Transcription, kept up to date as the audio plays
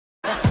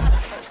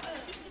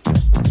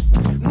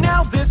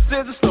Now this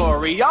is a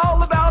story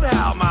all about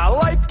how my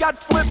life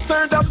got flipped,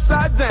 turned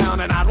upside down,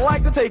 and I'd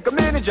like to take a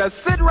minute, just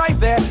sit right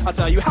there. I'll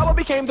tell you how I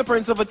became the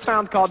prince of a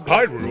town called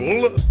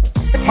Hyrule.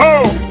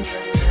 How?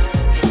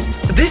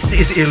 This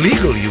is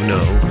illegal, you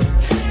know.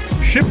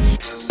 Ships.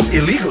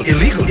 Illegal.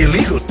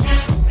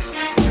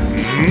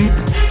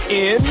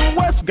 in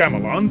West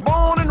Gamelon.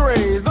 Born and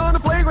raised on the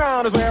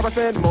playground is where I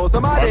spent most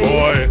of my days.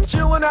 Boy.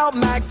 Chilling out,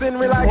 maxing,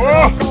 relaxing,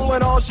 all cool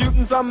and all,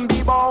 shooting some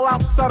b-ball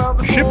outside of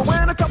the school.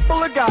 When a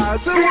couple of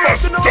guys who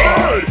worked in the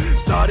hood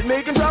started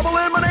making trouble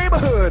in my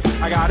neighborhood.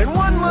 I got in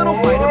one little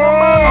fight and my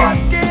mom got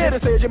scared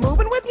and said, "You're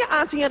moving with your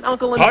auntie and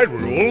uncle and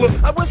Hyrule.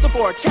 I whistled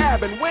for a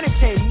cab, and when it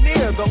came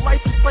near the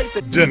license plate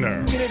said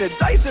Dinner. You need a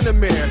dice in the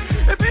mirror.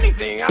 If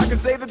anything, I could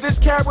say that this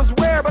cab was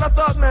rare, but I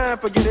thought, man,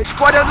 forget it.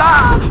 Quite a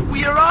lie.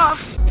 We are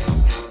off.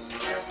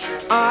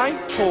 I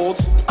pulled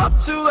up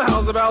to the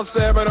house about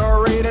 7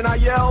 or 8, and I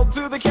yelled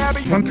to the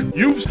cabbie, Punk,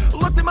 you've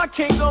looked at my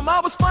kingdom, I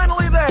was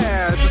finally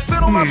there to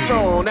sit on my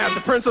throne as the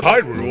prince of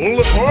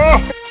Hyrule.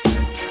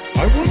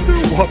 I wonder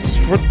what's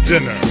for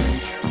dinner.